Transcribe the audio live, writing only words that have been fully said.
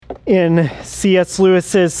In C.S.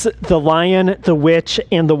 Lewis's The Lion, the Witch,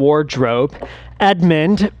 and the Wardrobe,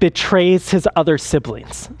 Edmund betrays his other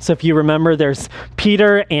siblings. So if you remember, there's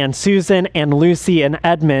Peter and Susan and Lucy and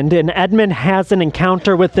Edmund has an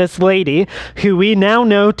encounter with this lady who we now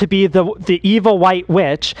know to be the evil white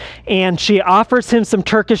witch, and she offers him some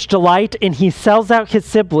Turkish delight, and he sells out his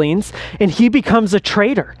siblings, and he becomes a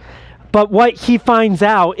traitor. But what he finds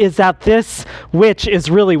out is that this witch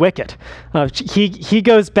is really wicked. He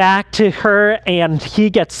goes back to her and he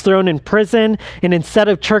gets thrown in prison. And instead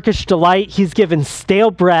of Turkish delight, he's given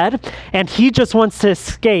stale bread. And he just wants to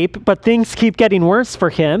escape, but things keep getting worse for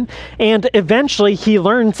him. And eventually he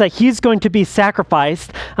learns that he's going to be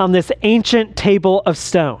sacrificed on this ancient table of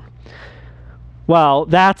stone. Well,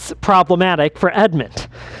 that's problematic for Edmund.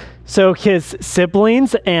 So his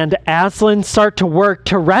siblings and Aslan start to work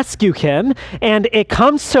to rescue him, and it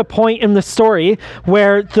comes to a point in the story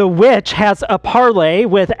where the witch has a parley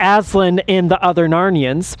with Aslan and the other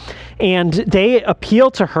Narnians, and they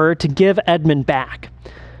appeal to her to give Edmund back.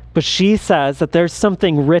 But she says that there's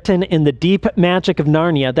something written in the deep magic of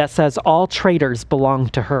Narnia that says all traitors belong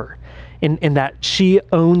to her, and that she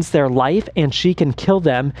owns their life and she can kill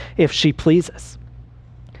them if she pleases.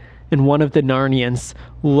 And one of the Narnians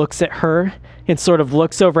looks at her and sort of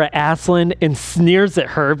looks over at Aslan and sneers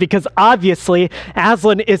at her because obviously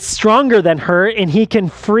Aslan is stronger than her and he can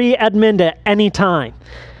free Edmund at any time.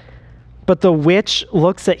 But the witch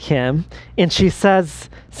looks at him and she says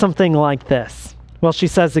something like this. Well, she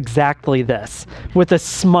says exactly this with a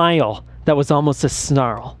smile that was almost a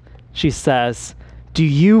snarl. She says, "Do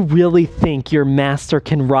you really think your master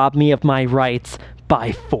can rob me of my rights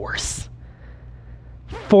by force?"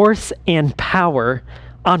 Force and power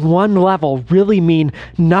on one level really mean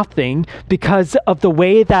nothing because of the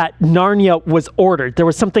way that Narnia was ordered. There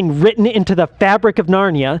was something written into the fabric of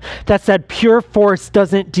Narnia that said pure force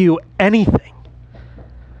doesn't do anything.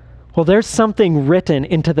 Well, there's something written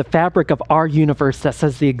into the fabric of our universe that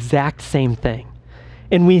says the exact same thing.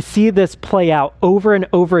 And we see this play out over and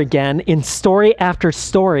over again in story after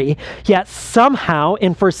story, yet somehow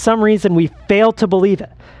and for some reason we fail to believe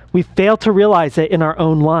it. We fail to realize it in our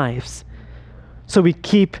own lives. So we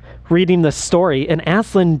keep reading the story, and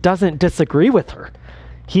Aslan doesn't disagree with her.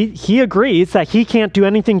 He agrees that he can't do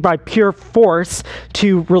anything by pure force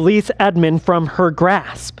to release Edmund from her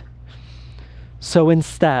grasp. So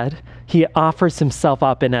instead, he offers himself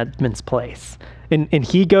up in Edmund's place. And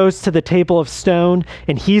he goes to the table of stone,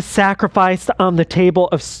 and he's sacrificed on the table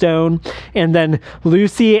of stone. And then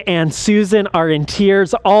Lucy and Susan are in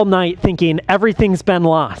tears all night thinking everything's been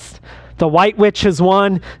lost. The White Witch has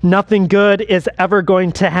won. Nothing good is ever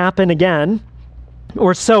going to happen again.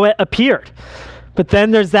 Or so it appeared. But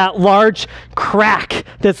then there's that large crack,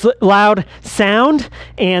 this loud sound,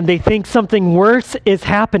 and they think something worse is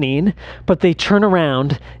happening. But they turn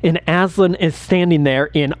around, and Aslan is standing there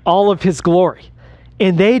in all of his glory.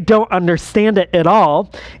 And they don't understand it at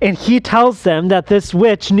all. And he tells them that this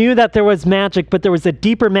witch knew that there was magic, but there was a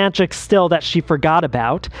deeper magic still that she forgot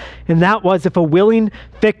about. And that was if a willing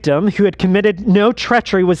victim who had committed no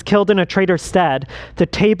treachery was killed in a traitor's stead, the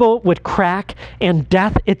table would crack and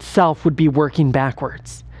death itself would be working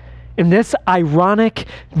backwards. And this ironic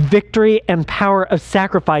victory and power of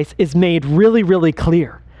sacrifice is made really, really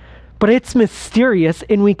clear. But it's mysterious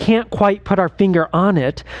and we can't quite put our finger on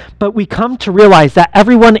it, but we come to realize that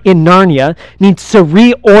everyone in Narnia needs to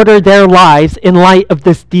reorder their lives in light of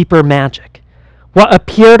this deeper magic. What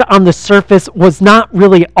appeared on the surface was not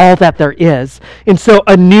really all that there is, and so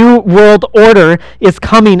a new world order is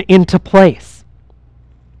coming into place.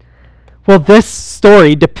 Well, this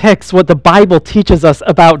story depicts what the Bible teaches us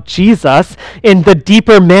about Jesus in the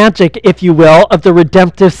deeper magic, if you will, of the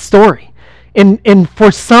redemptive story. And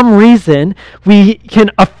for some reason, we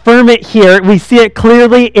can affirm it here. We see it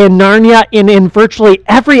clearly in Narnia and in virtually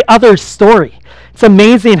every other story. It's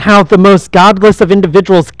amazing how the most godless of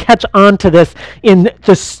individuals catch on to this in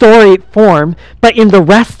the story form, but in the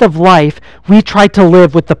rest of life, we try to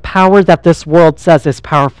live with the power that this world says is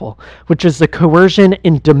powerful, which is the coercion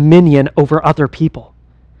and dominion over other people.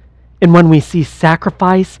 And when we see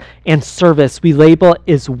sacrifice and service, we label it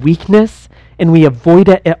as weakness, and we avoid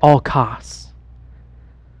it at all costs.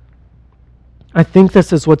 I think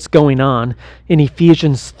this is what's going on in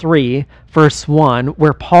Ephesians 3, verse 1,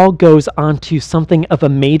 where Paul goes on to something of a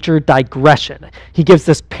major digression. He gives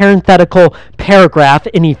this parenthetical paragraph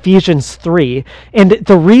in Ephesians 3, and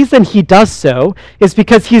the reason he does so is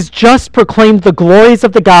because he's just proclaimed the glories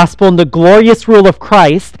of the gospel and the glorious rule of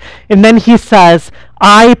Christ, and then he says,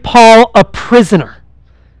 "I, Paul, a prisoner."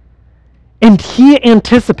 And he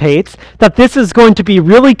anticipates that this is going to be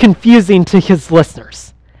really confusing to his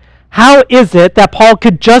listeners. How is it that Paul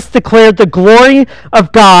could just declare the glory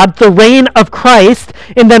of God, the reign of Christ,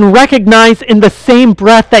 and then recognize in the same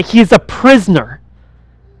breath that he's a prisoner?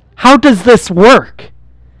 How does this work?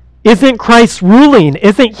 Isn't Christ ruling?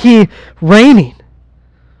 Isn't he reigning?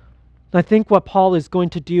 I think what Paul is going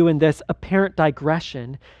to do in this apparent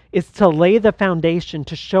digression is to lay the foundation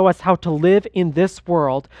to show us how to live in this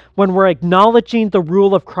world when we're acknowledging the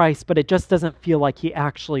rule of Christ, but it just doesn't feel like he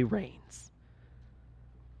actually reigns.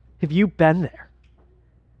 Have you been there?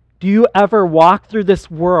 Do you ever walk through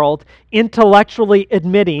this world intellectually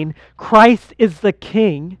admitting Christ is the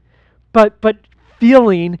king, but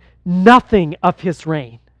feeling nothing of his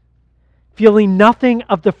reign? Feeling nothing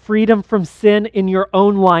of the freedom from sin in your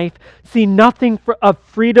own life, see nothing of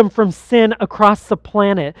freedom from sin across the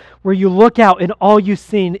planet, where you look out and all you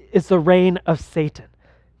see is the reign of Satan.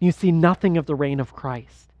 You see nothing of the reign of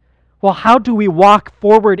Christ. Well, how do we walk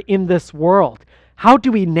forward in this world? How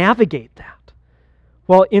do we navigate that?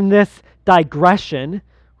 Well, in this digression,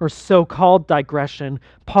 or so-called digression,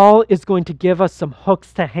 Paul is going to give us some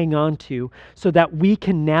hooks to hang on to so that we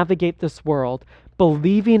can navigate this world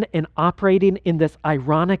believing and operating in this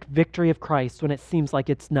ironic victory of Christ when it seems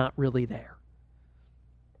like it's not really there.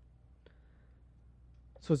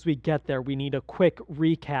 So as we get there, we need a quick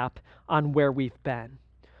recap on where we've been.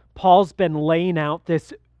 Paul's been laying out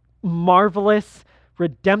this marvelous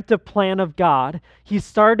redemptive plan of God. He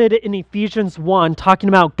started in Ephesians 1 talking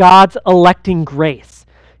about God's electing grace.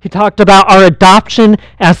 He talked about our adoption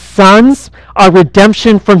as sons, our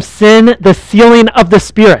redemption from sin, the sealing of the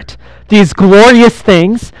Spirit. These glorious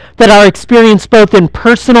things that are experienced both in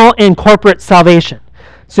personal and corporate salvation.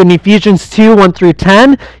 So in Ephesians 2, 1 through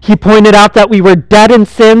 10, he pointed out that we were dead in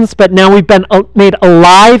sins, but now we've been made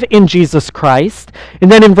alive in Jesus Christ.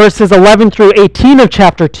 And then in verses 11 through 18 of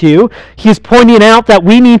chapter 2, he's pointing out that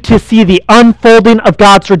we need to see the unfolding of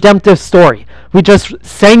God's redemptive story. We just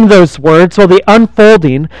sang those words. Well, the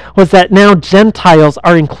unfolding was that now Gentiles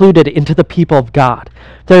are included into the people of God.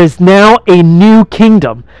 There is now a new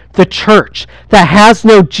kingdom, the church, that has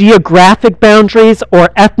no geographic boundaries or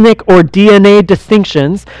ethnic or DNA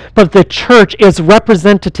distinctions, but the church is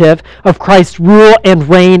representative of Christ's rule and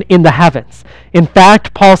reign in the heavens. In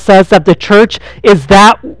fact, Paul says that the church is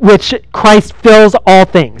that which Christ fills all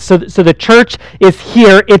things. So the church is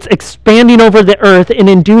here, it's expanding over the earth, and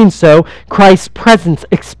in doing so, Christ's presence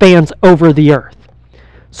expands over the earth.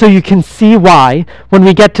 So you can see why, when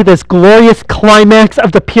we get to this glorious climax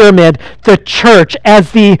of the pyramid, the church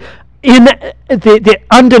as the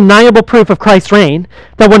undeniable proof of Christ's reign,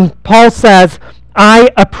 that when Paul says, I,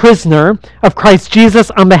 a prisoner of Christ Jesus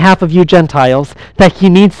on behalf of you Gentiles, that he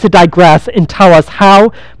needs to digress and tell us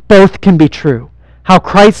how both can be true. How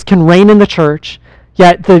Christ can reign in the church,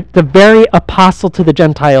 yet the very apostle to the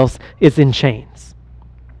Gentiles is in chains.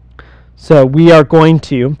 So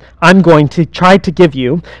I'm going to try to give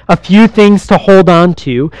you a few things to hold on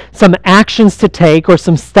to, some actions to take, or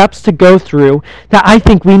some steps to go through that I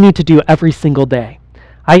think we need to do every single day.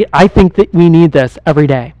 I think that we need this every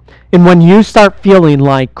day. And when you start feeling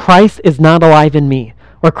like Christ is not alive in me,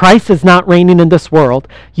 or Christ is not reigning in this world,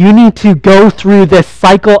 you need to go through this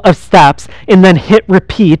cycle of steps and then hit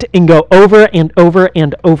repeat and go over and over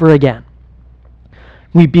and over again.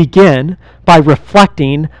 We begin by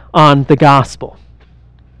reflecting on the gospel.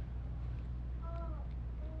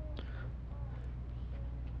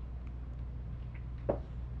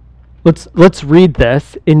 Let's read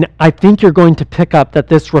this, and I think you're going to pick up that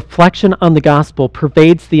this reflection on the gospel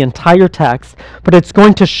pervades the entire text, but it's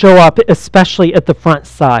going to show up especially at the front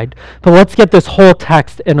side. But let's get this whole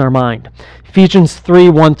text in our mind. Ephesians 3,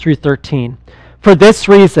 1 through 13. For this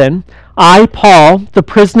reason, I, Paul, the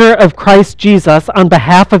prisoner of Christ Jesus, on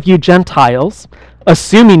behalf of you Gentiles,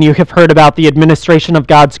 assuming you have heard about the administration of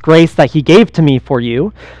God's grace that he gave to me for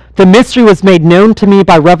you, the mystery was made known to me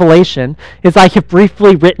by revelation, as I have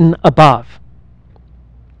briefly written above.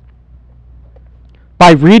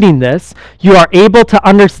 By reading this, you are able to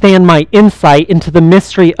understand my insight into the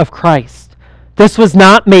mystery of Christ. This was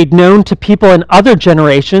not made known to people in other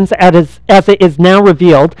generations as it is now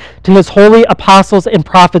revealed to his holy apostles and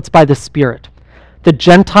prophets by the Spirit. The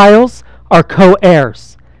Gentiles are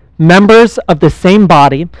co-heirs, members of the same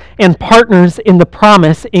body, and partners in the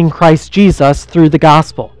promise in Christ Jesus through the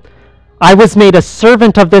gospel. I was made a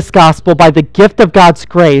servant of this gospel by the gift of God's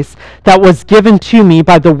grace that was given to me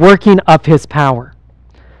by the working of his power.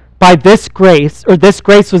 By this grace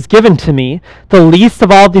was given to me, the least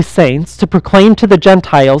of all the saints, to proclaim to the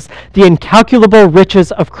Gentiles the incalculable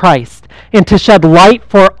riches of Christ, and to shed light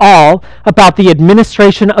for all about the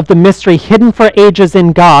administration of the mystery hidden for ages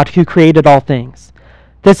in God who created all things.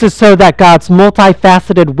 This is so that God's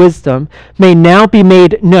multifaceted wisdom may now be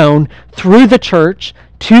made known through the church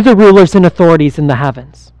to the rulers and authorities in the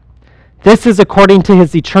heavens. This is according to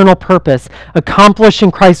his eternal purpose, accomplished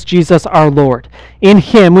in Christ Jesus our Lord. In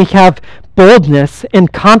him we have boldness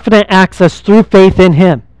and confident access through faith in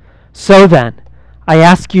him. So then, I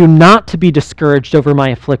ask you not to be discouraged over my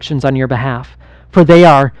afflictions on your behalf, for they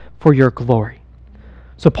are for your glory.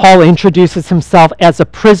 So Paul introduces himself as a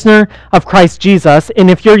prisoner of Christ Jesus,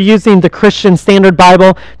 and if you're using the Christian Standard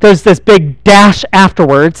Bible, there's this big dash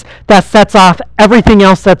afterwards that sets off everything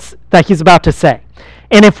else that he's about to say.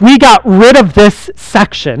 And if we got rid of this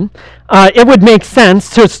section, it would make sense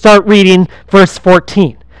to start reading verse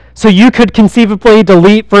 14. So you could conceivably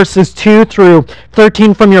delete verses 2 through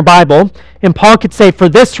 13 from your Bible, and Paul could say, for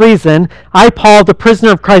this reason, I, Paul, the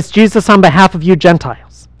prisoner of Christ Jesus, on behalf of you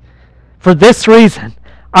Gentiles. For this reason,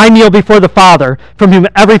 I kneel before the Father, from whom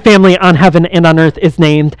every family on heaven and on earth is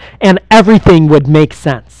named, and everything would make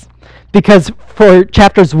sense. Because for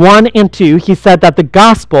chapters 1 and 2, he said that the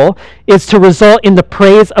gospel is to result in the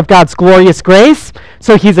praise of God's glorious grace.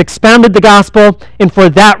 So he's expounded the gospel, and for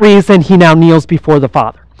that reason, he now kneels before the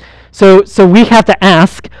Father. So we have to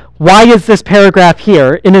ask, why is this paragraph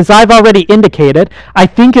here? And as I've already indicated, I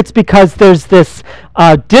think it's because there's this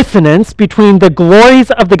dissonance between the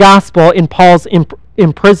glories of the gospel in Paul's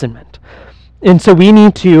imprisonment. And so we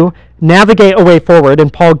need to navigate a way forward,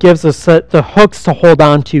 and Paul gives us the hooks to hold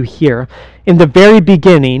on to here. In the very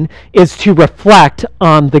beginning is to reflect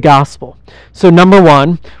on the gospel. So number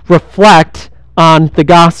one, reflect on the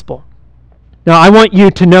gospel. Now I want you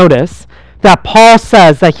to notice that Paul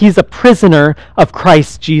says that he's a prisoner of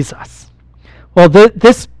Christ Jesus. Well,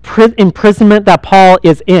 this imprisonment that Paul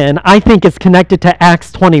is in, I think, is connected to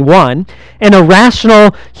Acts 21, and a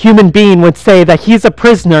rational human being would say that he's a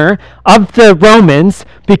prisoner of the Romans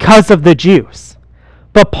because of the Jews.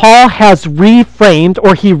 But Paul has reframed,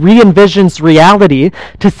 or he re-envisions reality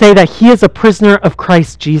to say that he is a prisoner of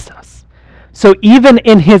Christ Jesus. So even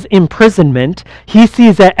in his imprisonment, he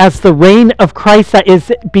sees it as the reign of Christ that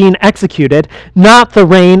is being executed, not the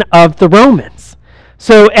reign of the Romans.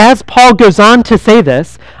 So as Paul goes on to say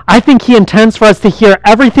this, I think he intends for us to hear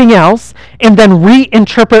everything else and then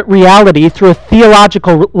reinterpret reality through a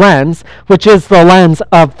theological lens, which is the lens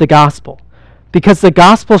of the gospel. Because the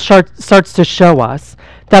gospel starts to show us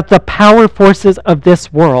that the power forces of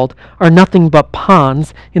this world are nothing but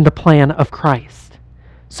pawns in the plan of Christ.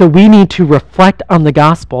 So we need to reflect on the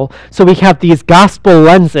gospel so we have these gospel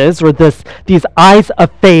lenses, or these eyes of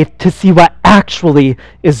faith, to see what actually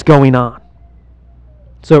is going on.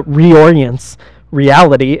 So it reorients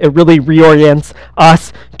reality. It really reorients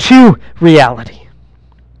us to reality.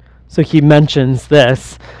 So he mentions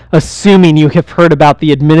this, assuming you have heard about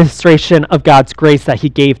the administration of God's grace that he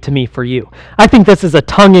gave to me for you. I think this is a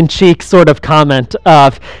tongue-in-cheek sort of comment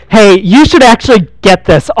of, hey, you should actually get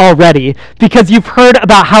this already because you've heard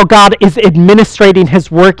about how God is administrating his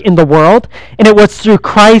work in the world, and it was through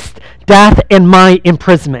Christ's death and my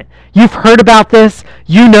imprisonment. You've heard about this,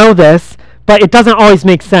 you know this, but it doesn't always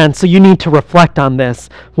make sense, so you need to reflect on this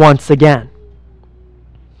once again.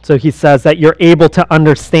 So he says that you're able to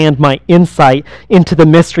understand my insight into the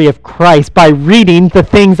mystery of Christ by reading the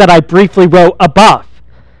things that I briefly wrote above.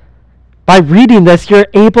 By reading this, you're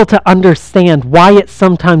able to understand why it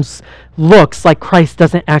sometimes looks like Christ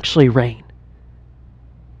doesn't actually reign.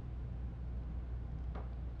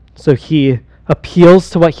 So he appeals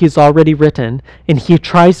to what he's already written, and he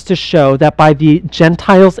tries to show that by the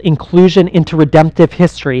Gentiles' inclusion into redemptive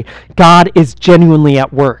history, God is genuinely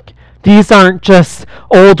at work. These aren't just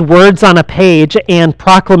old words on a page and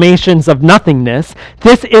proclamations of nothingness.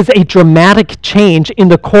 This is a dramatic change in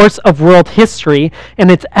the course of world history, and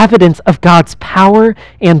it's evidence of God's power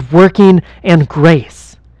and working and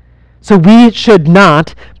grace. So we should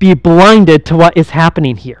not be blinded to what is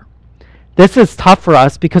happening here. This is tough for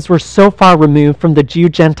us because we're so far removed from the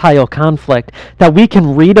Jew-Gentile conflict that we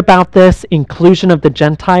can read about this inclusion of the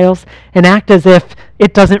Gentiles and act as if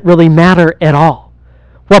it doesn't really matter at all.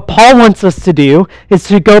 What Paul wants us to do is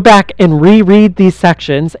to go back and reread these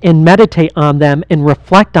sections and meditate on them and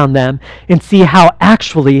reflect on them and see how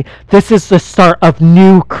actually this is the start of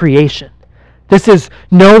new creation. This is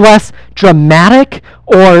no less dramatic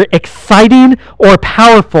or exciting or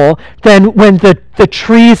powerful than when the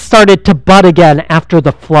trees started to bud again after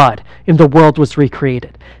the flood and the world was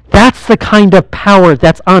recreated. That's the kind of power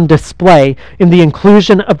that's on display in the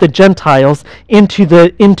inclusion of the Gentiles into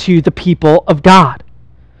the people of God.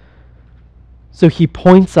 So he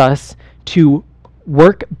points us to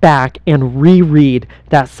work back and reread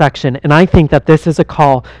that section. And I think that this is a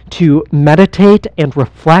call to meditate and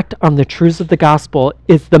reflect on the truths of the gospel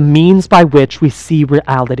is the means by which we see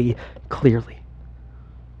reality clearly.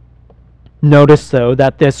 Notice, though,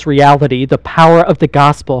 that this reality, the power of the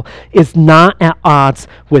gospel, is not at odds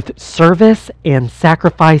with service and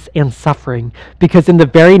sacrifice and suffering, because in the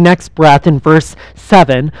very next breath, in verse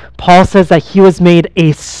 7, Paul says that he was made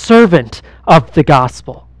a servant of the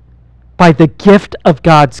gospel by the gift of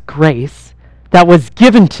God's grace that was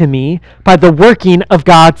given to me by the working of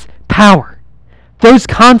God's power. Those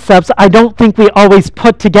concepts I don't think we always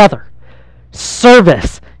put together.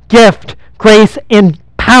 Service, gift, grace, and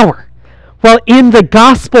power. Well, in the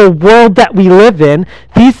gospel world that we live in,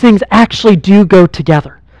 these things actually do go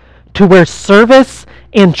together, to where service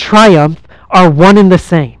and triumph are one and the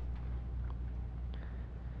same.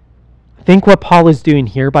 I think what Paul is doing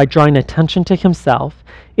here by drawing attention to himself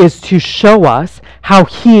is to show us how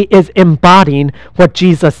he is embodying what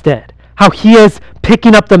Jesus did, how he is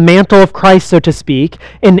picking up the mantle of Christ, so to speak,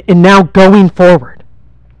 and now going forward.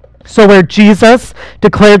 So where Jesus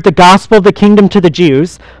declared the gospel of the kingdom to the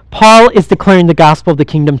Jews, Paul is declaring the gospel of the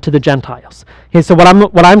kingdom to the Gentiles. Okay, so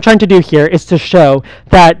what I'm trying to do here is to show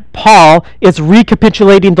that Paul is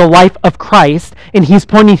recapitulating the life of Christ, and he's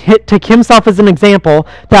pointing to himself as an example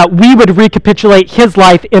that we would recapitulate his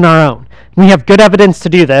life in our own. We have good evidence to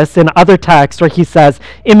do this in other texts where he says,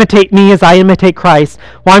 imitate me as I imitate Christ.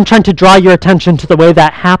 Well, I'm trying to draw your attention to the way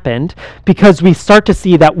that happened because we start to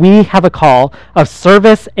see that we have a call of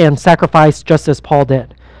service and sacrifice just as Paul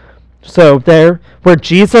did. So there, where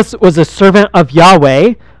Jesus was a servant of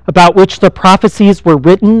Yahweh, about which the prophecies were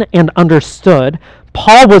written and understood,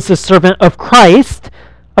 Paul was a servant of Christ,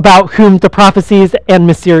 about whom the prophecies and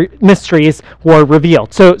mysteries were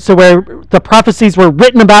revealed. So where the prophecies were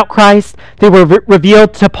written about Christ, they were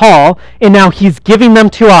revealed to Paul, and now he's giving them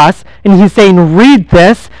to us, and he's saying, read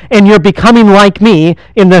this, and you're becoming like me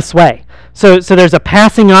in this way. So there's a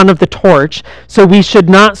passing on of the torch, so we should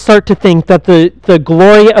not start to think that the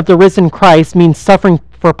glory of the risen Christ means suffering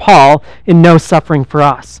for Paul and no suffering for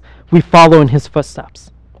us. We follow in his footsteps.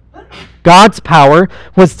 God's power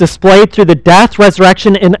was displayed through the death,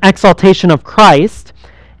 resurrection, and exaltation of Christ,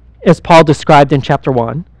 as Paul described in chapter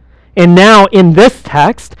 1. And now in this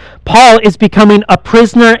text, Paul is becoming a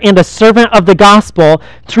prisoner and a servant of the gospel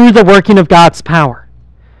through the working of God's power.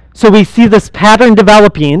 So we see this pattern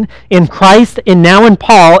developing in Christ and now in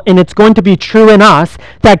Paul, and it's going to be true in us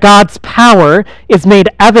that God's power is made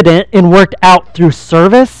evident and worked out through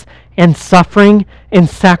service and suffering and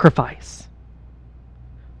sacrifice.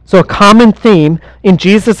 So a common theme in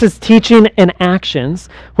Jesus' teaching and actions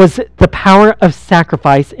was the power of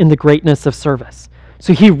sacrifice in the greatness of service.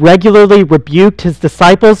 So he regularly rebuked his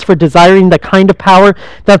disciples for desiring the kind of power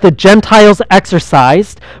that the Gentiles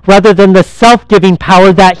exercised rather than the self-giving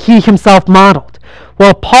power that he himself modeled.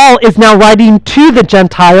 Well, Paul is now writing to the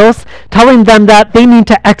Gentiles, telling them that they need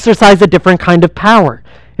to exercise a different kind of power.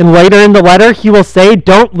 And later in the letter, he will say,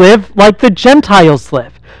 don't live like the Gentiles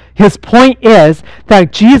live. His point is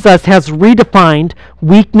that Jesus has redefined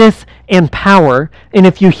weakness and power, and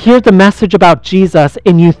if you hear the message about Jesus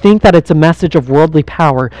and you think that it's a message of worldly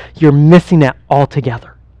power, you're missing it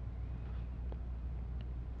altogether.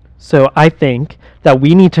 So I think that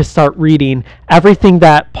we need to start reading everything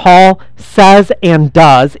that Paul says and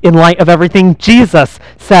does in light of everything Jesus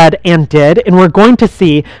said and did, and we're going to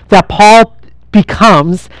see that Paul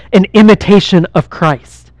becomes an imitation of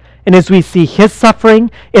Christ. And as we see his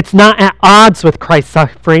suffering, it's not at odds with Christ's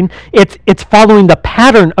suffering. It's following the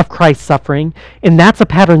pattern of Christ's suffering, and that's a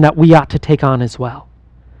pattern that we ought to take on as well.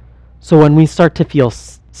 So when we start to feel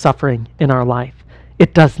suffering in our life,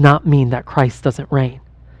 it does not mean that Christ doesn't reign.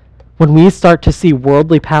 When we start to see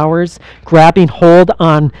worldly powers grabbing hold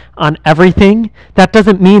on everything, that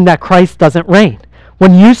doesn't mean that Christ doesn't reign.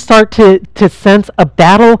 When you start to sense a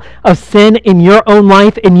battle of sin in your own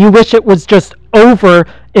life and you wish it was just over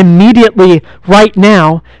immediately right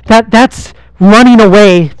now, that's running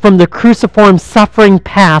away from the cruciform suffering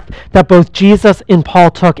path that both Jesus and Paul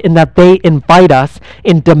took, and that they invite us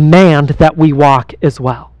and demand that we walk as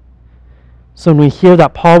well. So when we hear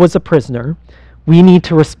that Paul was a prisoner, we need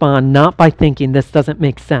to respond not by thinking this doesn't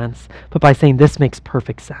make sense, but by saying this makes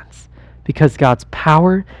perfect sense, because God's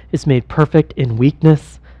power is made perfect in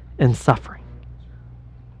weakness and suffering.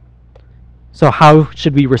 So how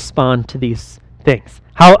should we respond to these things?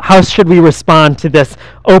 How should we respond to this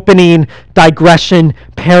opening digression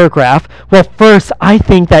paragraph? Well, first, I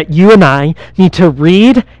think that you and I need to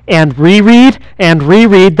read and reread and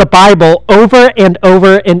reread the Bible over and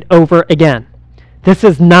over and over again. This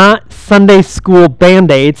is not Sunday school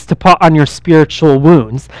Band-Aids to put on your spiritual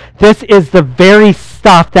wounds. This is the very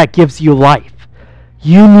stuff that gives you life.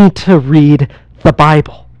 You need to read the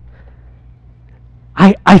Bible.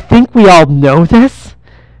 I think we all know this,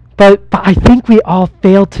 but I think we all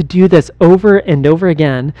fail to do this over and over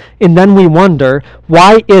again, and then we wonder,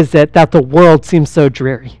 why is it that the world seems so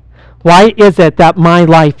dreary? Why is it that my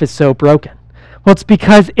life is so broken? Well, it's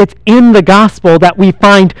because it's in the gospel that we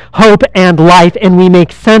find hope and life, and we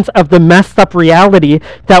make sense of the messed up reality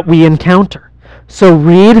that we encounter. So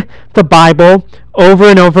read the Bible over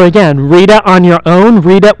and over again. Read it on your own.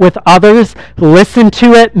 Read it with others. Listen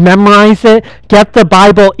to it. Memorize it. Get the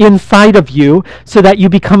Bible inside of you so that you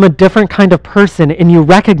become a different kind of person, and you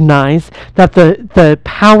recognize that the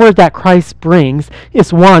power that Christ brings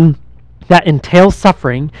is one that entails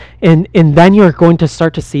suffering, and then you're going to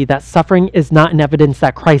start to see that suffering is not an evidence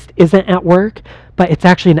that Christ isn't at work, but it's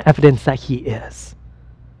actually an evidence that he is.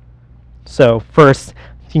 So first,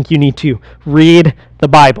 I think you need to read the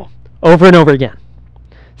Bible over and over again.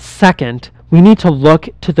 Second, we need to look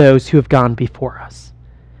to those who have gone before us.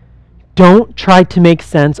 Don't try to make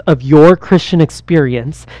sense of your Christian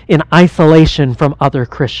experience in isolation from other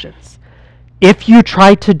Christians. If you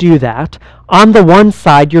try to do that, on the one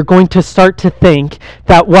side, you're going to start to think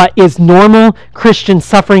that what is normal Christian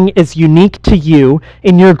suffering is unique to you,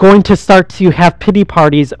 and you're going to start to have pity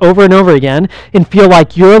parties over and over again and feel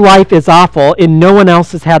like your life is awful and no one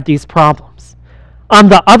else has had these problems. On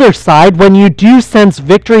the other side, when you do sense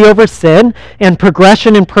victory over sin and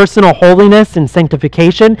progression in personal holiness and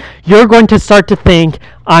sanctification, you're going to start to think,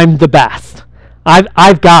 I'm the best.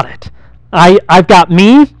 I've got it. I've got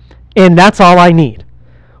me, and that's all I need.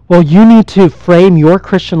 Well, you need to frame your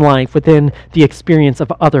Christian life within the experience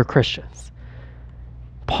of other Christians.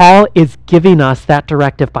 Paul is giving us that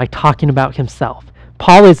directive by talking about himself.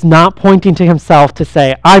 Paul is not pointing to himself to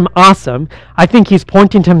say, I'm awesome. I think he's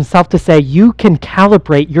pointing to himself to say, you can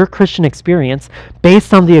calibrate your Christian experience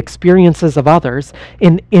based on the experiences of others,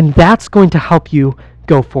 and that's going to help you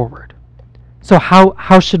go forward. So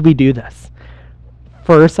how should we do this?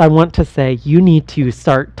 First, I want to say you need to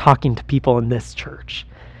start talking to people in this church.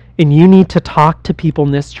 And you need to talk to people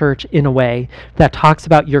in this church in a way that talks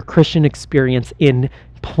about your Christian experience in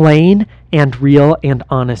plain and real and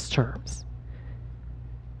honest terms.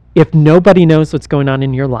 If nobody knows what's going on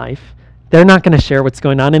in your life, they're not going to share what's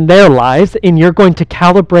going on in their lives, and you're going to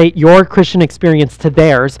calibrate your Christian experience to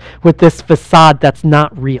theirs with this facade that's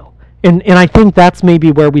not real. And I think that's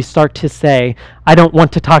maybe where we start to say, I don't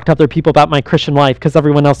want to talk to other people about my Christian life because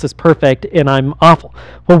everyone else is perfect and I'm awful.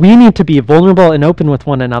 Well, we need to be vulnerable and open with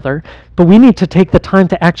one another, but we need to take the time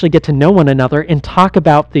to actually get to know one another and talk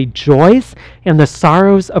about the joys and the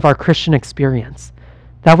sorrows of our Christian experience.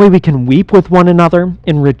 That way we can weep with one another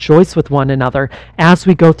and rejoice with one another as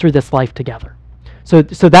we go through this life together. So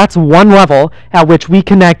that's one level at which we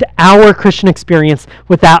connect our Christian experience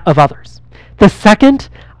with that of others. The second,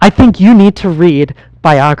 I think you need to read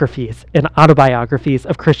biographies and autobiographies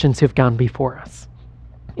of Christians who've gone before us.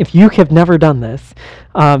 If you have never done this,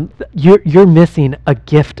 you're missing a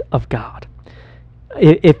gift of God.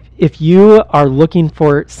 If you are looking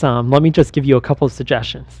for some, let me just give you a couple of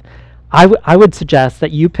suggestions. I would suggest that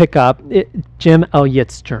you pick up Jim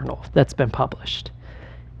Elliot's journal that's been published.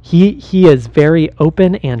 He is very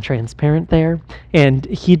open and transparent there, and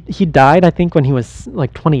he died, I think, when he was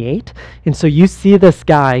like 28. And so you see this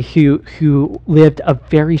guy who lived a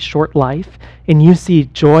very short life, and you see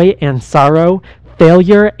joy and sorrow,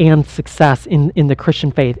 failure and success in the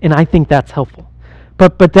Christian faith, and I think that's helpful.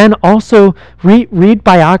 But then also read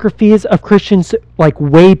biographies of Christians like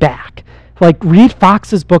way back. Like read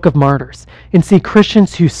Fox's Book of Martyrs and see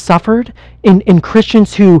Christians who suffered and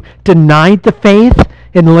Christians who denied the faith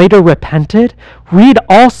and later repented. Read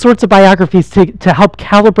all sorts of biographies to help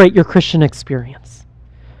calibrate your Christian experience.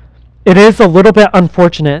 It is a little bit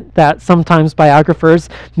unfortunate that sometimes biographers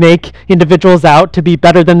make individuals out to be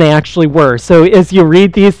better than they actually were. So as you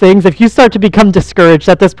read these things, if you start to become discouraged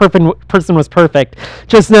that this person was perfect,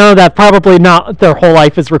 just know that probably not their whole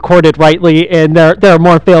life is recorded rightly, and there are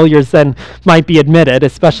more failures than might be admitted,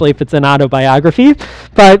 especially if it's an autobiography.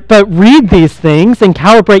 But read these things and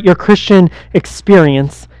calibrate your Christian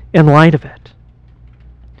experience in light of it.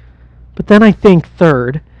 But then I think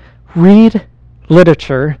third, read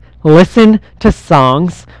literature, listen to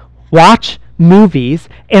songs, watch movies,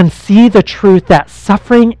 and see the truth that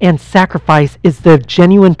suffering and sacrifice is the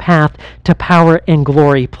genuine path to power and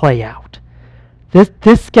glory play out.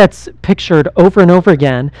 This gets pictured over and over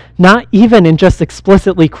again, not even in just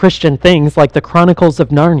explicitly Christian things like the Chronicles of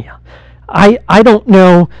Narnia. I don't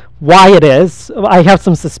know why it is. I have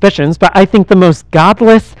some suspicions, but I think the most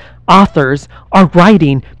godless authors are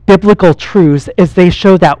writing biblical truths as they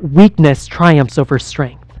show that weakness triumphs over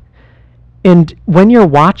strength. And when you're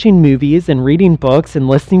watching movies and reading books and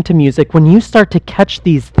listening to music, when you start to catch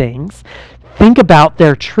these things, think about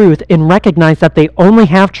their truth and recognize that they only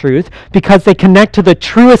have truth because they connect to the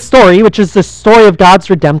truest story, which is the story of God's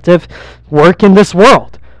redemptive work in this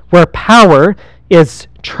world, where power is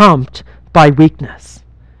trumped by weakness.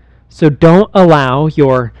 So don't allow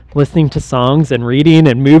your listening to songs and reading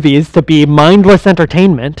and movies to be mindless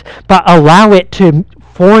entertainment, but allow it to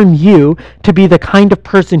form you to be the kind of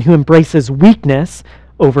person who embraces weakness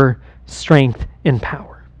over strength and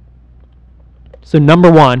power. So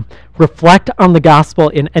number one, reflect on the gospel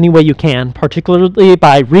in any way you can, particularly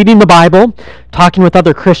by reading the Bible, talking with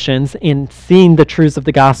other Christians, and seeing the truths of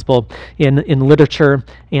the gospel in literature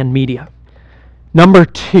and media. Number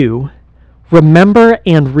two, remember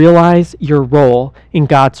and realize your role in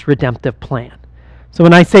God's redemptive plan. So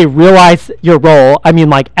when I say realize your role, I mean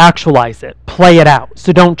like actualize it, play it out.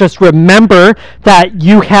 So don't just remember that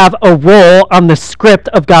you have a role on the script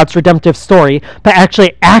of God's redemptive story, but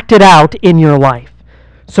actually act it out in your life.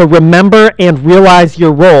 So remember and realize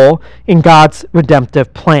your role in God's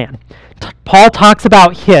redemptive plan. Paul talks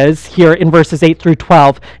about his here in verses 8 through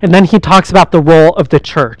 12, and then he talks about the role of the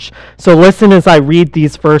church. So listen as I read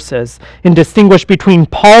these verses and distinguish between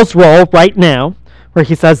Paul's role right now, where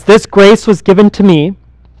he says, "This grace was given to me,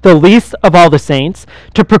 the least of all the saints,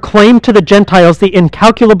 to proclaim to the Gentiles the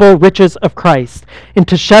incalculable riches of Christ, and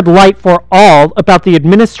to shed light for all about the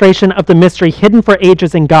administration of the mystery hidden for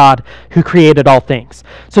ages in God, who created all things."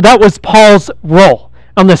 So that was Paul's role.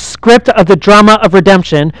 On the script of the drama of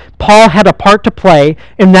redemption, Paul had a part to play,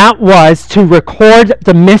 and that was to record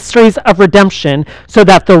the mysteries of redemption so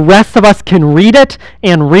that the rest of us can read it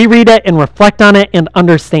and reread it and reflect on it and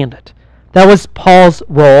understand it. That was Paul's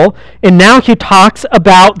role. And now he talks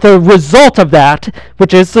about the result of that,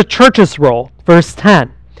 which is the church's role. Verse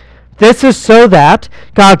 10. This is so that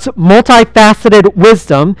God's multifaceted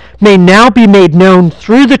wisdom may now be made known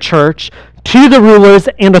through the church to the rulers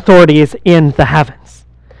and authorities in the heavens.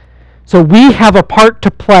 So we have a part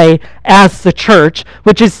to play as the church,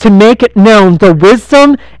 which is to make it known the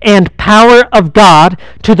wisdom and power of God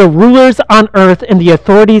to the rulers on earth and the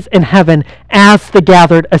authorities in heaven as the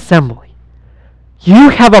gathered assembly. You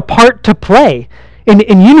have a part to play, and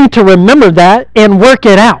you need to remember that and work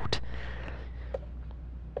it out.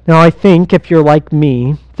 Now, I think if you're like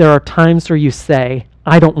me, there are times where you say,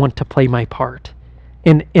 I don't want to play my part.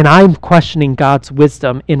 And I'm questioning God's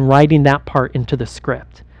wisdom in writing that part into the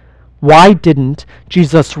script. Why didn't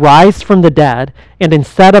Jesus rise from the dead and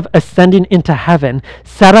instead of ascending into heaven,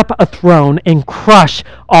 set up a throne and crush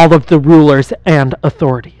all of the rulers and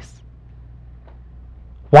authorities?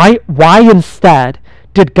 Why instead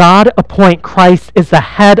did God appoint Christ as the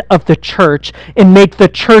head of the church and make the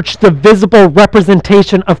church the visible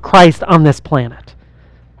representation of Christ on this planet?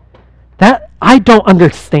 That I don't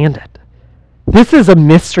understand it. This is a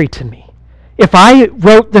mystery to me. If I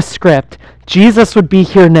wrote the script, Jesus would be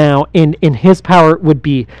here now, and his power would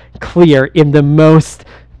be clear in the most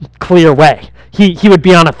clear way. He would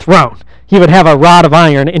be on a throne. He would have a rod of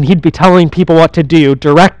iron, and he'd be telling people what to do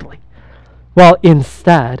directly. Well,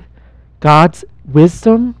 instead, God's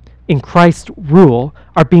wisdom and Christ's rule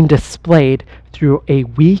are being displayed through a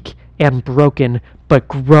weak and broken but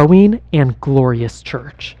growing and glorious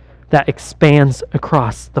church that expands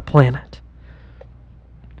across the planet.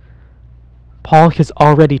 Paul has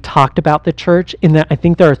already talked about the church in that I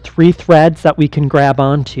think there are three threads that we can grab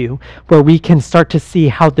onto where we can start to see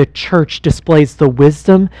how the church displays the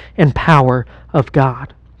wisdom and power of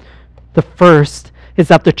God. The first is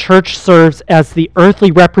that the church serves as the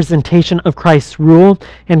earthly representation of Christ's rule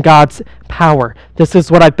and God's power. This is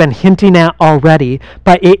what I've been hinting at already,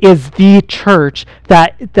 but it is the church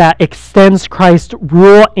that extends Christ's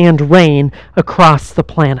rule and reign across the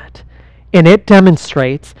planet. And it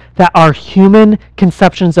demonstrates that our human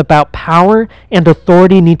conceptions about power and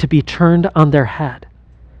authority need to be turned on their head.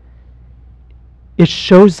 It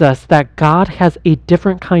shows us that God has a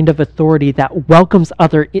different kind of authority that welcomes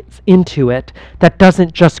others into it, that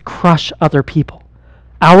doesn't just crush other people.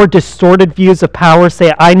 Our distorted views of power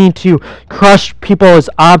say, I need to crush people as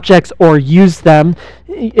objects or use them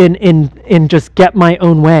and just get my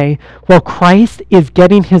own way. Well, Christ is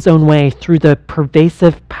getting his own way through the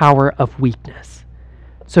pervasive power of weakness.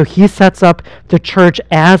 So he sets up the church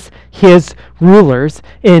as his rulers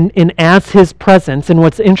and as his presence. And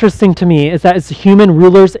what's interesting to me is that as human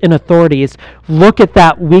rulers and authorities look at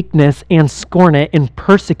that weakness and scorn it and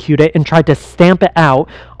persecute it and try to stamp it out,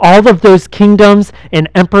 all of those kingdoms and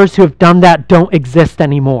emperors who have done that don't exist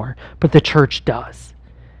anymore, but the church does.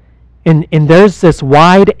 And there's this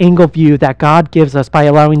wide angle view that God gives us by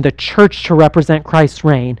allowing the church to represent Christ's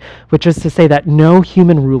reign, which is to say that no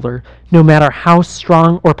human ruler, no matter how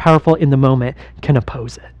strong or powerful in the moment, can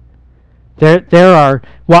oppose it. There are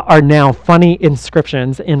what are now funny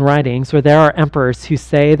inscriptions in writings where there are emperors who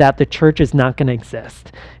say that the church is not going to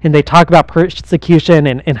exist. And they talk about persecution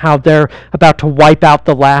and how they're about to wipe out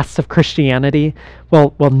the last of Christianity.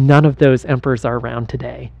 Well, none of those emperors are around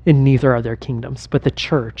today, and neither are their kingdoms, but the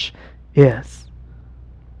church is.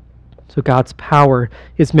 So God's power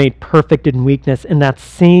is made perfect in weakness, and that's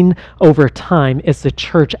seen over time as the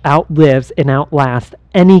church outlives and outlasts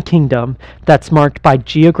any kingdom that's marked by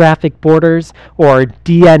geographic borders or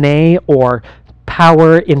DNA or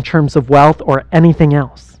power in terms of wealth or anything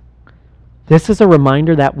else. This is a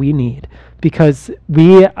reminder that we need because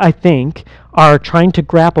we, I think, are trying to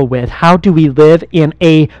grapple with how do we live in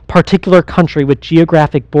a particular country with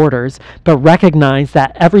geographic borders, but recognize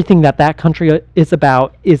that everything that country is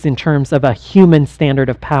about is in terms of a human standard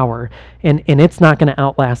of power, and it's not going to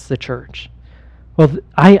outlast the church. Well,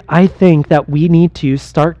 I think that we need to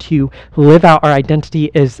start to live out our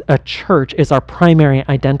identity as a church, as our primary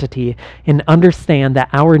identity, and understand that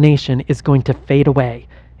our nation is going to fade away.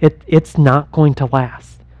 It's not going to last.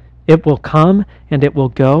 It will come and it will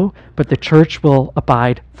go, but the church will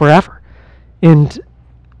abide forever. And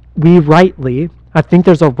I think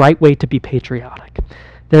there's a right way to be patriotic.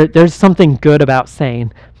 There's something good about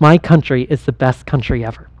saying, my country is the best country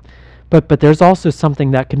ever. But there's also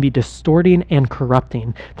something that can be distorting and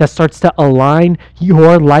corrupting that starts to align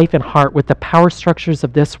your life and heart with the power structures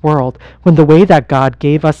of this world when the way that God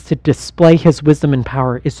gave us to display his wisdom and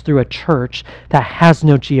power is through a church that has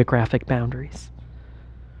no geographic boundaries.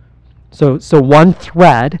 So one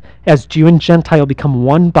thread, as Jew and Gentile become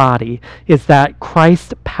one body, is that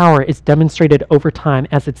Christ's power is demonstrated over time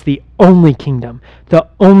as it's the only kingdom, the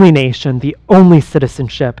only nation, the only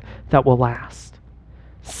citizenship that will last.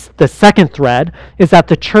 The second thread is that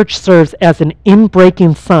the church serves as an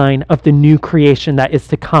inbreaking sign of the new creation that is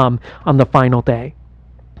to come on the final day.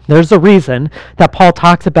 There's a reason that Paul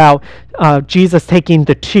talks about Jesus taking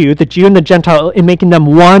the Jew and the Gentile, and making them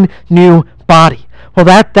one new body. Well,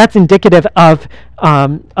 that's indicative of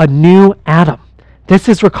a new Adam. This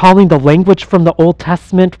is recalling the language from the Old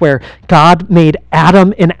Testament where God made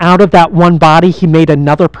Adam, and out of that one body, he made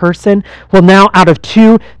another person. Well, now out of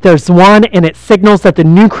two, there's one, and it signals that the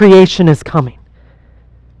new creation is coming.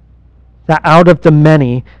 That out of the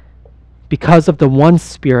many, because of the one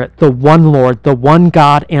Spirit, the one Lord, the one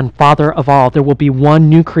God and Father of all, there will be one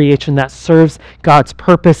new creation that serves God's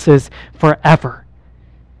purposes forever.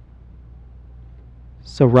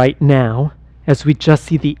 So right now, as we just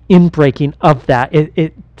see the inbreaking of that,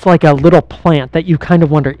 it's like a little plant that you kind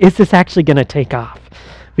of wonder, is this actually going to take off?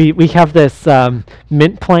 We have this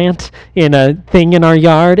mint plant in a thing in our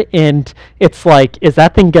yard, and it's like, is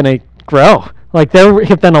that thing going to grow? Like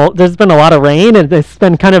there's been a lot of rain, and it's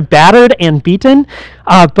been kind of battered and beaten,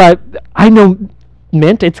 but I know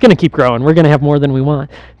mint, it's going to keep growing. We're going to have more than we want.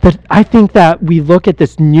 But I think that we look at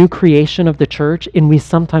this new creation of the church and we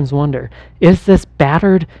sometimes wonder, is this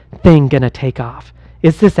battered thing going to take off?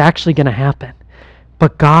 Is this actually going to happen?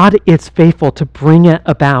 But God is faithful to bring it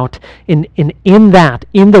about. In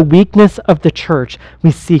the weakness of the church,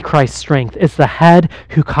 we see Christ's strength as the head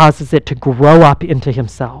who causes it to grow up into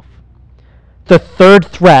himself. The third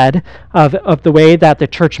thread of the way that the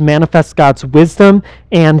church manifests God's wisdom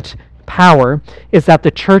and power is that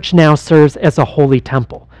the church now serves as a holy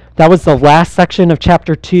temple. That was the last section of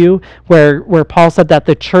chapter 2 where Paul said that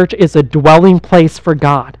the church is a dwelling place for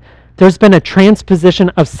God. There's been a transposition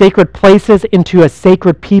of sacred places into a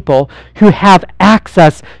sacred people who have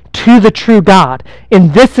access to the true God.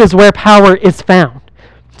 And this is where power is found.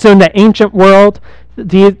 So in the ancient world,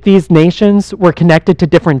 these nations were connected to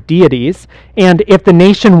different deities. And if the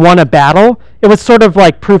nation won a battle, it was sort of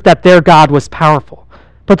like proof that their God was powerful.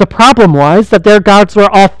 But the problem was that their gods were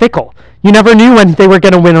all fickle. You never knew when they were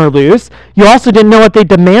going to win or lose. You also didn't know what they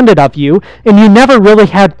demanded of you, and you never really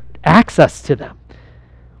had access to them.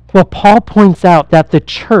 Well, Paul points out that the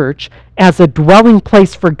church, as a dwelling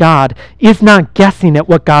place for God, is not guessing at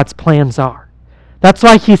what God's plans are. That's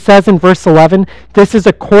why he says in verse 11, this is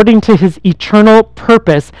according to his eternal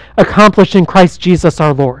purpose accomplished in Christ Jesus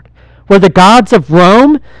our Lord. Where the gods of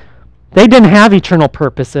Rome, they didn't have eternal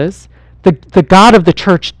purposes. The God of the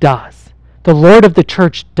church does. The Lord of the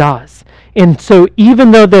church does. And so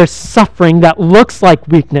even though there's suffering that looks like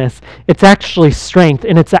weakness, it's actually strength,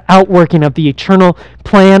 and it's an outworking of the eternal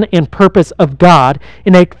plan and purpose of God,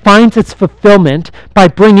 and it finds its fulfillment by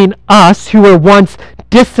bringing us, who were once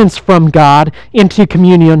distanced from God, into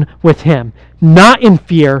communion with him. Not in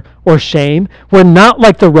fear or shame. We're not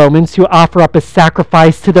like the Romans who offer up a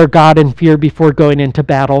sacrifice to their God in fear before going into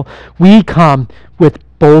battle. We come with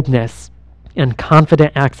boldness and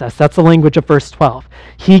confident access. That's the language of verse 12.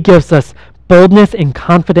 He gives us boldness and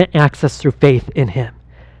confident access through faith in him.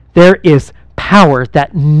 There is power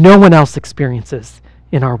that no one else experiences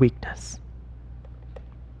in our weakness.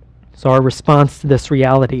 So our response to this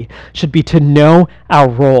reality should be to know our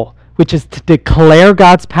role, which is to declare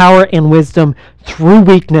God's power and wisdom through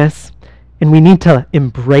weakness, and we need to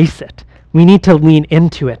embrace it. We need to lean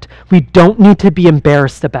into it. We don't need to be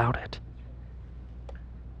embarrassed about it.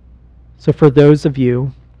 So for those of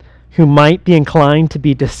you who might be inclined to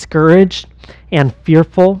be discouraged and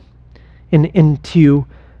fearful and to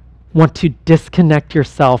want to disconnect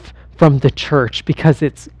yourself from the church because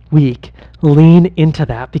it's weak, lean into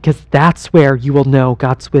that, because that's where you will know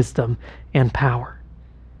God's wisdom and power.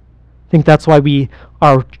 I think that's why we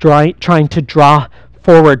are trying to draw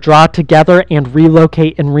forward, draw together, and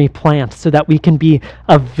relocate and replant so that we can be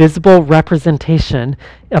a visible representation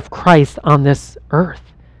of Christ on this earth.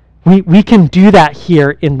 We can do that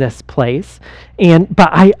here in this place, but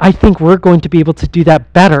I think we're going to be able to do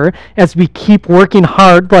that better as we keep working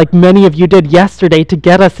hard, like many of you did yesterday, to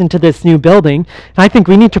get us into this new building. And I think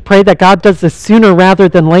we need to pray that God does this sooner rather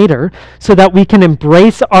than later so that we can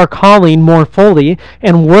embrace our calling more fully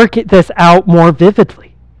and work this out more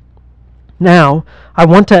vividly. Now, I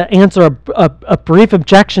want to answer a brief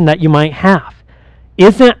objection that you might have.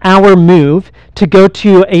 Isn't our move to go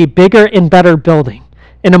to a bigger and better building,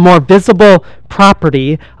 in a more visible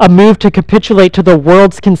property, a move to capitulate to the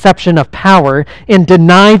world's conception of power and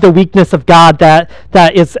deny the weakness of God that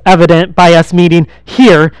is evident by us meeting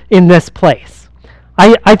here in this place?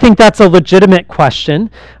 I think that's a legitimate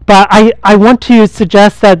question, but I want to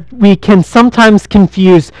suggest that we can sometimes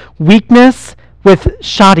confuse weakness with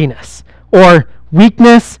shoddiness, or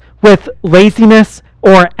weakness with laziness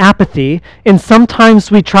or apathy, and sometimes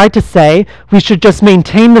we try to say we should just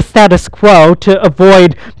maintain the status quo to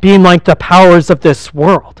avoid being like the powers of this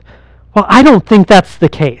world. Well, I don't think that's the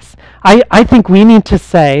case. I think we need to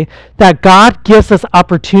say that God gives us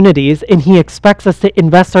opportunities, and he expects us to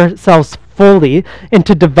invest ourselves fully and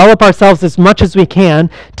to develop ourselves as much as we can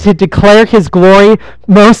to declare his glory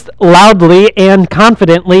most loudly and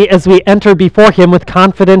confidently as we enter before him with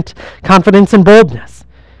confidence and boldness.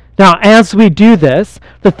 Now, as we do this,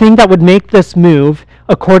 the thing that would make this move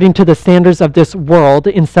according to the standards of this world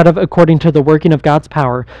instead of according to the working of God's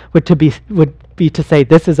power would be to say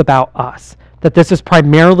this is about us, that this is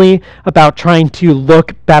primarily about trying to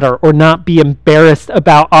look better or not be embarrassed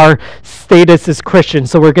about our status as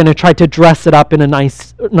Christians, so we're going to try to dress it up in a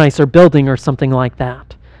nicer building or something like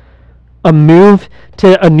that. A move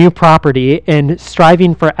to a new property and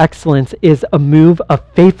striving for excellence is a move of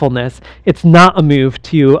faithfulness. It's not a move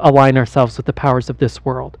to align ourselves with the powers of this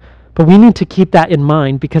world. But we need to keep that in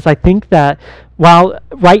mind, because I think that while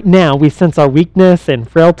right now we sense our weakness and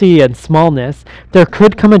frailty and smallness, there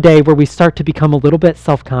could come a day where we start to become a little bit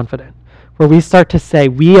self-confident, where we start to say,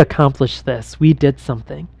 we accomplished this, we did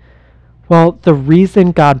something. Well, the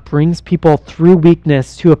reason God brings people through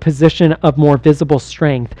weakness to a position of more visible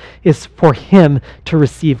strength is for him to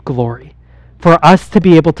receive glory, for us to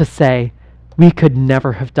be able to say, we could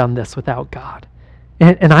never have done this without God.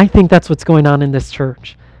 And I think that's what's going on in this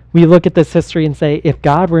church. We look at this history and say, if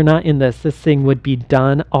God were not in this thing would be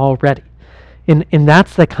done already. And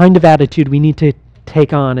that's the kind of attitude we need to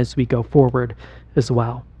take on as we go forward as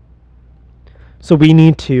well. So we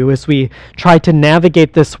need to, as we try to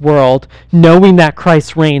navigate this world, knowing that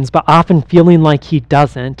Christ reigns, but often feeling like he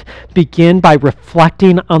doesn't, begin by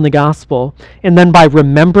reflecting on the gospel, and then by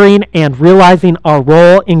remembering and realizing our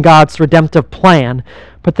role in God's redemptive plan.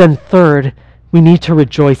 But then third, we need to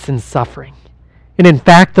rejoice in suffering. And in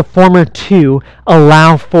fact, the former two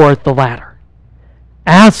allow for the latter.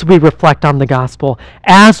 As we reflect on the gospel,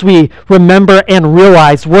 as we remember and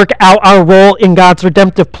realize, work out our role in God's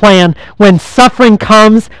redemptive plan, when suffering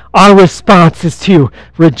comes, our response is to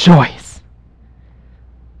rejoice.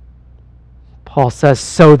 Paul says,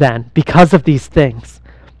 so then, because of these things,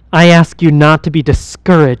 I ask you not to be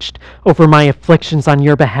discouraged over my afflictions on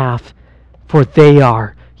your behalf, for they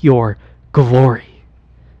are your glory.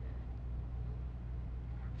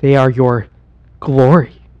 They are your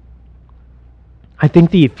glory. I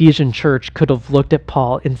think the Ephesian church could have looked at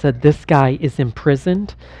Paul and said, this guy is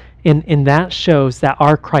imprisoned, and that shows that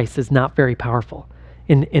our Christ is not very powerful.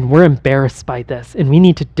 And we're embarrassed by this, and we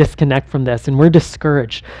need to disconnect from this, and we're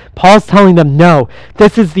discouraged. Paul's telling them, no,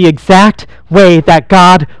 this is the exact way that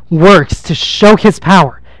God works to show his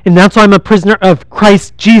power. And that's why I'm a prisoner of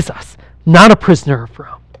Christ Jesus, not a prisoner of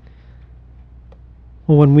Rome.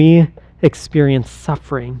 Well, when we experience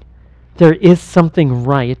suffering, there is something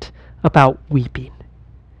right about weeping.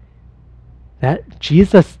 That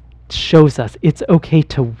Jesus shows us it's okay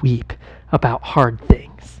to weep about hard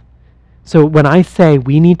things. So when I say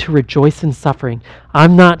we need to rejoice in suffering,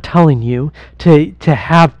 I'm not telling you to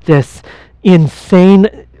have this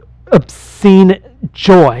insane, obscene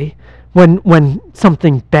joy when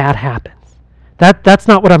something bad happens. That's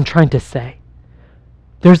not what I'm trying to say.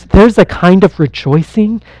 There's a kind of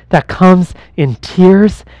rejoicing that comes in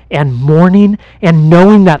tears and mourning and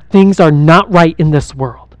knowing that things are not right in this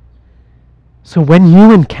world. So when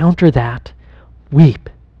you encounter that, weep.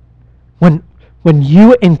 When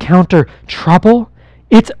you encounter trouble,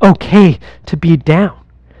 it's okay to be down.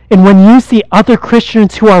 And when you see other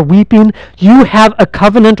Christians who are weeping, you have a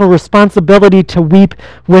covenantal responsibility to weep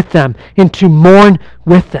with them and to mourn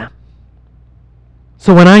with them.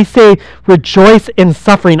 So when I say rejoice in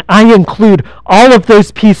suffering, I include all of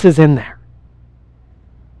those pieces in there.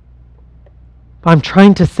 I'm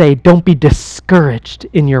trying to say, don't be discouraged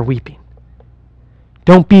in your weeping.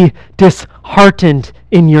 Don't be disheartened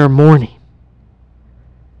in your mourning.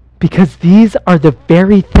 Because these are the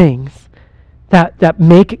very things that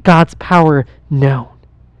make God's power known.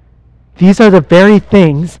 These are the very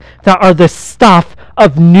things that are the stuff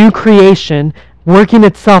of new creation working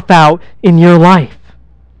itself out in your life.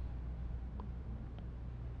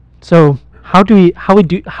 So how do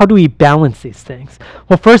we balance these things?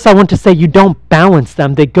 Well, first I want to say you don't balance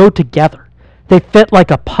them. They go together. They fit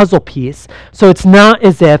like a puzzle piece. So it's not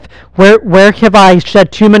as if, where have I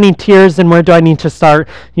shed too many tears and where do I need to start,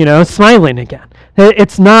 smiling again?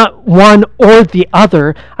 It's not one or the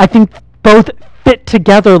other. I think both fit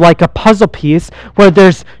together like a puzzle piece where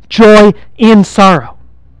there's joy in sorrow,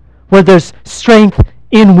 where there's strength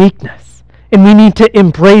in weakness. And we need to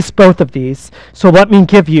embrace both of these. So let me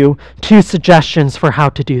give you 2 suggestions for how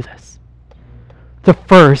to do this. The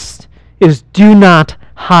first is do not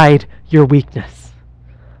hide your weakness.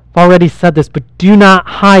 I've already said this, but do not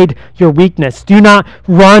hide your weakness. Do not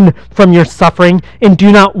run from your suffering, and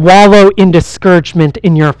do not wallow in discouragement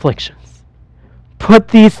in your afflictions. Put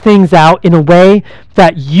these things out in a way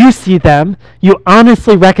that you see them, you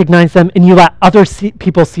honestly recognize them, and you let other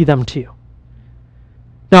people see them too.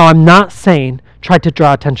 Now, I'm not saying try to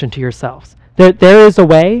draw attention to yourselves. There is a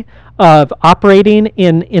way of operating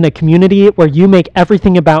in a community where you make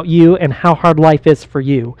everything about you and how hard life is for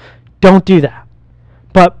you. Don't do that.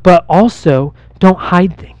 But also don't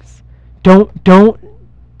hide things. Don't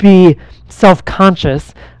be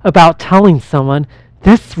self-conscious about telling someone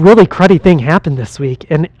this really cruddy thing happened this week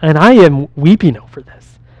and I am weeping over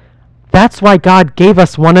this. That's why God gave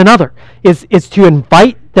us one another, is to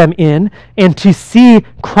invite them in and to see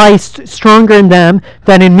Christ stronger in them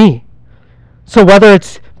than in me. So whether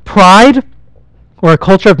it's pride or a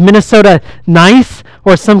culture of Minnesota nice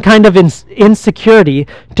or some kind of insecurity,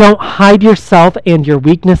 don't hide yourself and your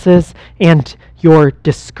weaknesses and your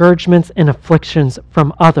discouragements and afflictions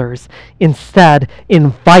from others. Instead,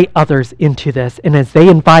 invite others into this. And as they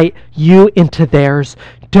invite you into theirs,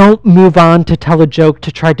 don't move on to tell a joke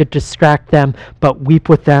to try to distract them, but weep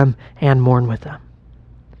with them and mourn with them.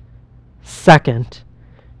 Second,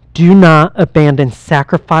 do not abandon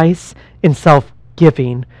sacrifice and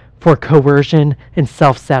self-giving for coercion and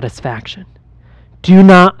self-satisfaction. Do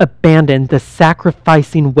not abandon the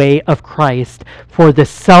sacrificing way of Christ for the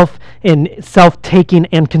self-taking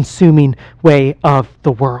and consuming way of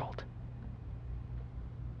the world.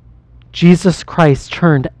 Jesus Christ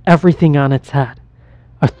turned everything on its head.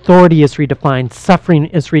 Authority is redefined, suffering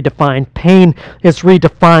is redefined, pain is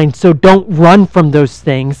redefined. So don't run from those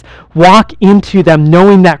things. Walk into them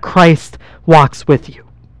knowing that Christ walks with you.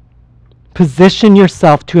 Position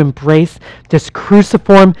yourself to embrace this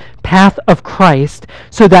cruciform path of Christ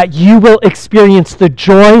so that you will experience the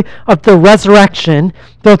joy of the resurrection,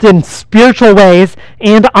 both in spiritual ways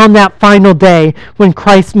and on that final day when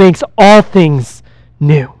Christ makes all things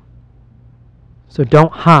new. So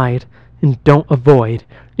don't hide and don't avoid.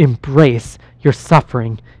 Embrace your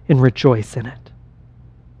suffering and rejoice in it.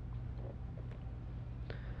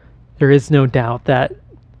 There is no doubt that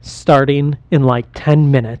starting in like 10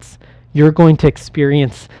 minutes, you're going to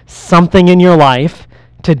experience something in your life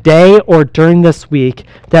today or during this week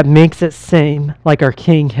that makes it seem like our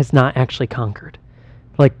King has not actually conquered.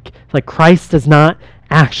 like Christ does not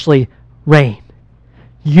actually reign.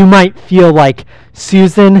 You might feel like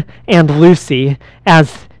Susan and Lucy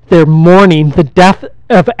as they're mourning the death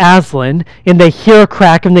of Aslan, and they hear a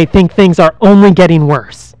crack and they think things are only getting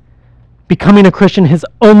worse. Becoming a Christian has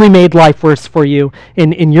only made life worse for you,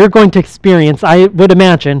 and you're going to experience, I would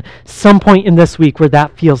imagine, some point in this week where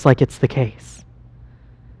that feels like it's the case.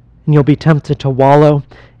 And you'll be tempted to wallow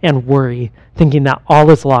and worry, thinking that all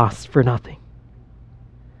is lost for nothing.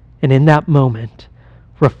 And in that moment,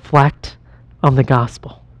 reflect on the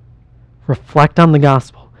gospel. Reflect on the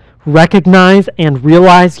gospel. Recognize and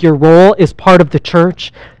realize your role as part of the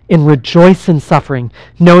church, and rejoice in suffering,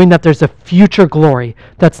 knowing that there's a future glory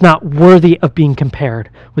that's not worthy of being compared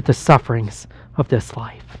with the sufferings of this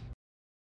life.